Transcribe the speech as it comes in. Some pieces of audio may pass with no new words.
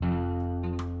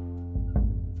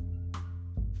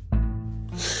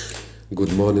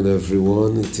Good morning,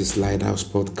 everyone. It is Lighthouse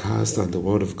Podcast, and the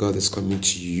Word of God is coming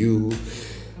to you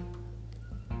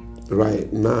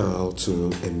right now to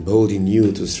embolden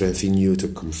you, to strengthen you, to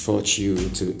comfort you,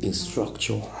 to instruct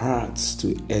your hearts,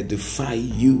 to edify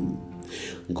you.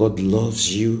 God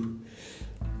loves you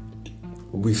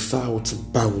without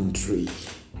boundary.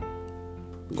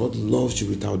 God loves you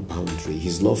without boundary.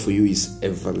 His love for you is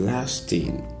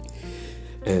everlasting.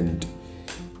 And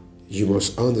you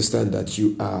must understand that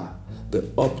you are the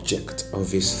object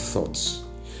of his thoughts.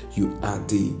 You are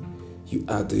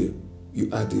the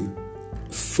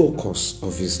focus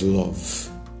of his love.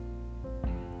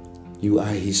 You are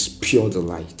his pure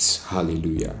delight.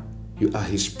 Hallelujah. You are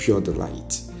his pure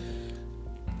delight.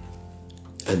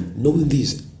 And knowing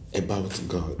this about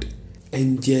God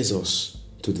endears us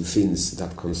to the things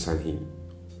that concern him.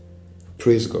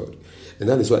 Praise God. And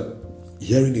that is what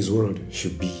hearing his word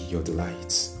should be your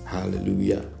delight.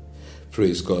 Hallelujah.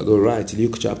 Praise God. All right,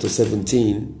 Luke chapter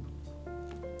 17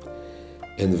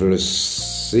 and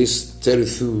verses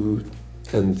 32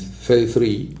 and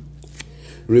 33.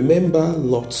 Remember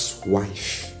Lot's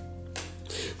wife.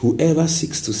 Whoever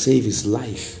seeks to save his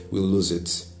life will lose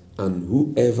it, and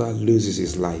whoever loses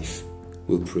his life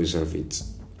will preserve it.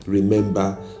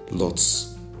 Remember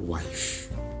Lot's wife.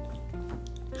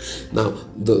 Now,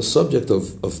 the subject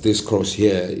of this course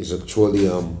here is actually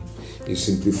is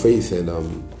simply faith and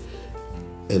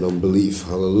unbelief.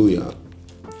 Hallelujah.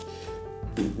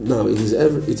 Now, it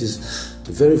is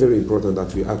very, very important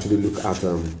that we actually look at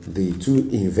the two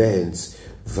events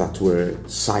that were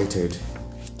cited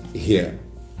here.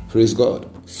 Praise God.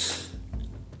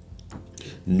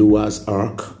 Noah's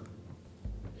Ark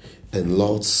and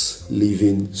Lot's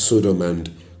leaving Sodom and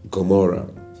Gomorrah.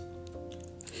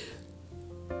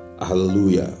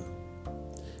 Hallelujah.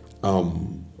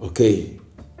 Okay.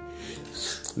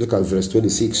 Look at verse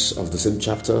 26 of the same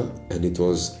chapter.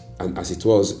 And as it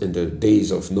was in the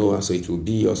days of Noah, so it will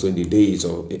be also in the days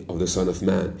of the Son of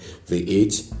Man. They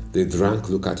ate, they drank,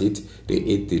 look at it. They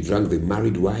ate, they drank, they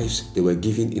married wives. They were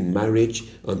given in marriage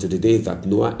until the day that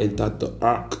Noah entered the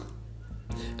ark.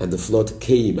 And the flood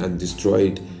came and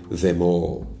destroyed them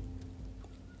all.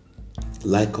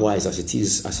 Likewise, as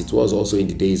it was also in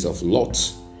the days of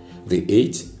Lot. They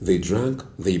ate, they drank,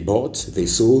 they bought, they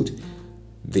sold,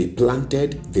 they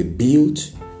planted, they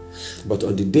built. But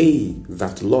on the day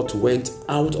that Lot went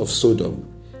out of Sodom,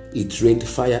 it rained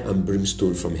fire and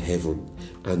brimstone from heaven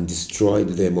and destroyed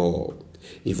them all.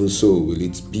 Even so will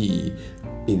it be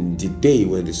in the day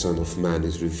when the Son of Man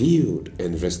is revealed.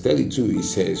 And verse 32, it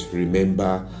says,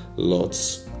 remember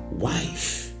Lot's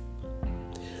wife.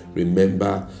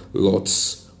 Remember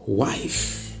Lot's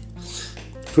wife.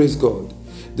 Praise God.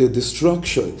 The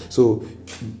destruction. So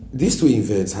these two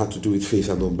events had to do with faith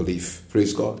and unbelief.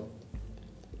 Praise God.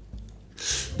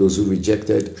 Those who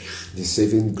rejected the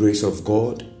saving grace of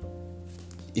God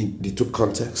in the two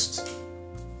contexts,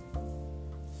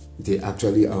 they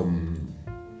actually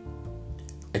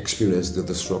experienced the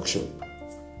destruction.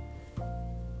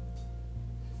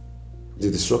 The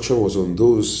destruction was on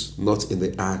those not in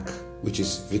the ark, which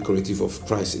is figurative of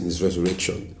Christ in his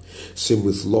resurrection. Same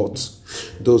with Lot.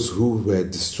 Those who were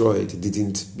destroyed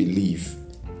didn't believe.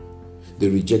 They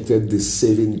rejected the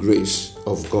saving grace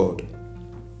of God.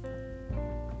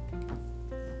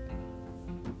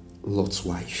 Lot's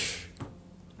wife.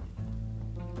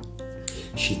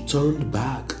 She turned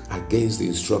back against the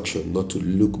instruction not to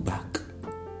look back.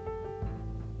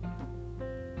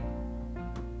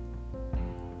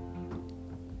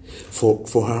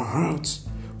 For her heart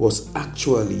was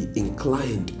actually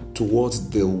inclined towards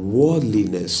the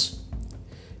worldliness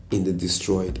in the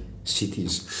destroyed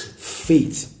cities.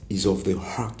 Faith is of the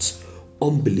heart.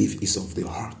 Unbelief is of the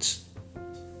heart.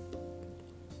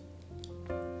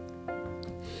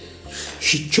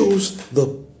 She chose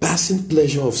the passing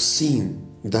pleasure of sin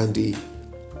than the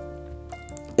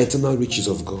eternal riches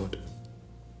of God.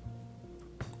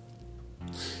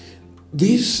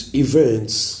 These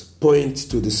events point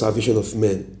to the salvation of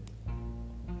men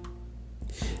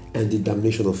and the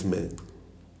damnation of men.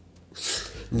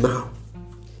 Now,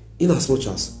 inasmuch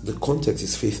as the context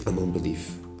is faith and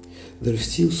unbelief, there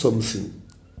is still something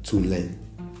to learn.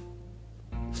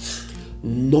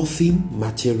 Nothing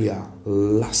material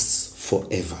lasts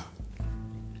forever.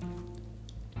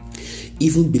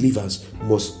 Even believers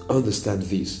must understand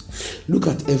this. Look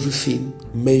at everything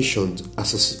mentioned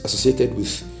associated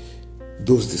with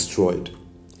those destroyed.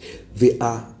 They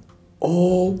are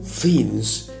all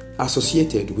things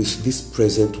associated with this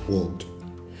present world,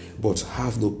 but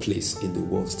have no place in the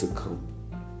world to come.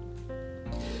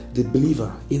 The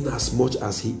believer, inasmuch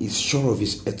as he is sure of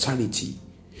his eternity,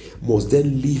 must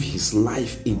then live his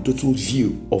life in total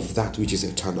view of that which is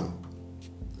eternal.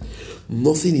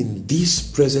 Nothing in this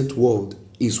present world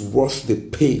is worth the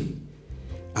pain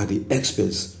at the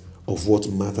expense of what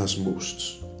matters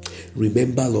most.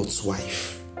 Remember Lot's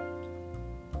wife.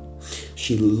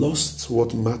 She lost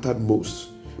what mattered most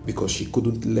because she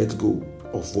couldn't let go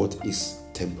of what is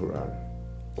temporary,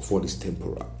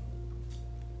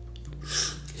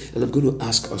 And I'm going to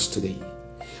ask us today,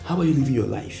 how are you living your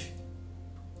life?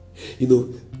 You know,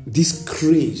 this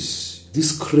craze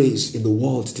in the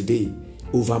world today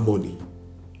over money.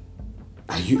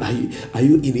 Are you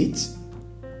in it?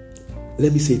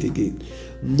 Let me say it again.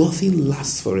 Nothing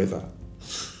lasts forever.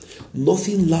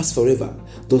 Nothing lasts forever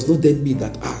does not then mean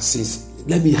that since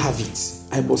let me have it,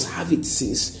 I must have it,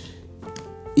 since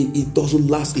it doesn't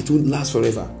last, it won't last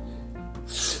forever.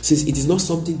 Since it is not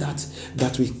something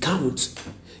that we count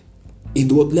in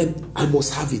the word, I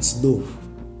must have it.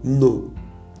 No.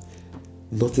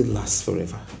 Nothing lasts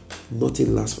forever.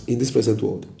 Nothing lasts in this present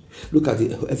world. Look at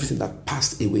everything that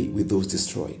passed away with those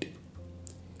destroyed.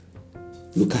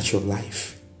 Look at your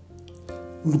life.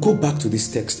 Go back to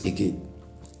this text again.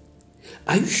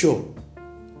 Are you sure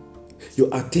your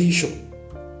attention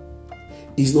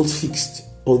is not fixed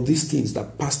on these things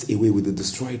that passed away with the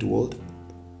destroyed world?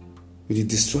 With the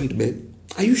destroyed men?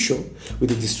 Are you sure? With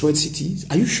the destroyed cities?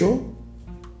 Are you sure?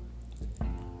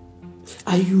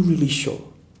 Are you really sure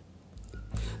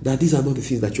that these are not the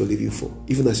things that you're living for,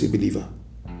 even as a believer?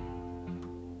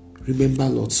 Remember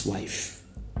Lot's wife.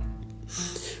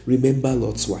 Remember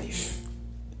Lot's wife.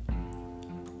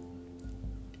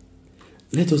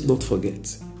 Let us not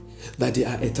forget that there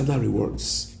are eternal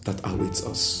rewards that await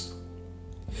us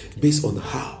based on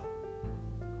how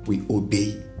we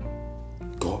obey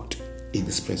God in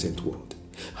this present world,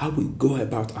 how we go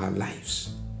about our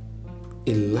lives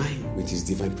in line with his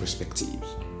divine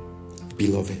perspectives.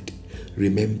 Beloved,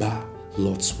 remember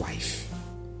Lot's wife.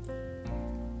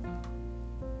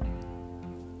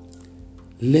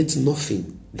 Let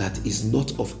nothing that is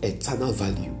not of eternal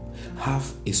value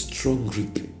have a strong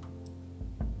grip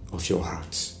of your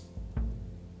heart.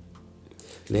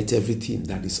 Let everything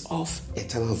that is of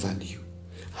eternal value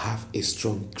have a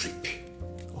strong grip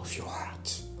of your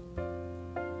heart.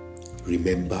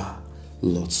 Remember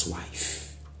Lot's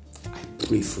wife. I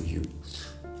pray for you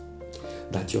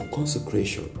that your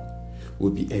consecration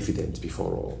will be evident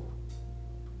before all.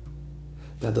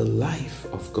 That the life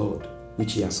of God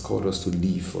which he has called us to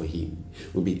live for him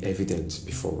will be evident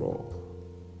before all.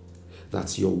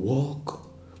 That your walk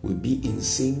will be in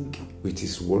sync with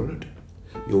his word.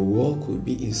 Your walk will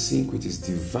be in sync with his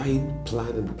divine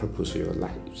plan and purpose for your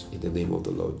lives, in the name of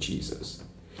the Lord Jesus.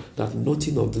 That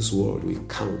nothing of this world will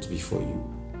count before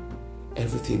you.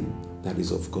 Everything that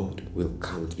is of God will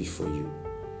count before you,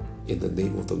 in the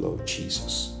name of the Lord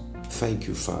Jesus. Thank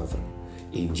you, Father.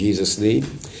 In Jesus' name,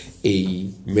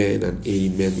 amen and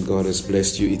amen. God has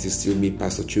blessed you. It is still me,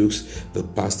 Pastor Chooks, the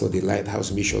pastor of the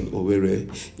Lighthouse Mission, Owerri,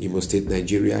 Imo State,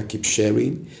 Nigeria. Keep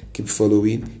sharing, keep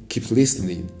following, keep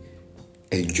listening.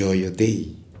 Enjoy your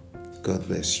day. God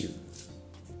bless you.